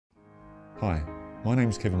Hi, my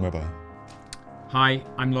name's Kevin Webber. Hi,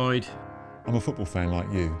 I'm Lloyd. I'm a football fan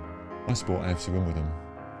like you. I support AFC Wimbledon.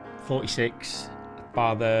 46,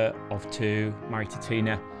 father of two, married to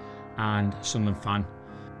Tina, and Sunderland fan.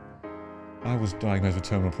 I was diagnosed with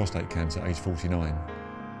terminal prostate cancer at age 49.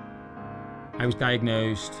 I was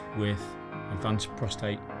diagnosed with advanced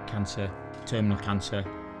prostate cancer, terminal cancer,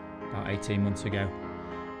 about 18 months ago.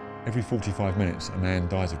 Every 45 minutes, a man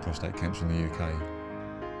dies of prostate cancer in the UK.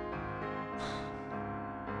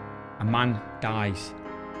 A man dies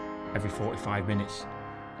every 45 minutes.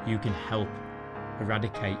 You can help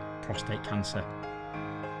eradicate prostate cancer.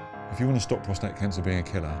 If you want to stop prostate cancer being a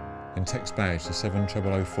killer, then text badge to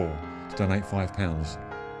 70004 to donate £5.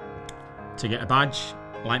 To get a badge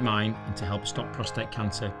like mine and to help stop prostate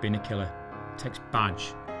cancer being a killer, text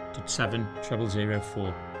badge to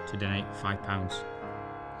 70004 to donate £5.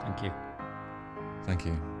 Thank you. Thank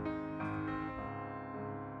you.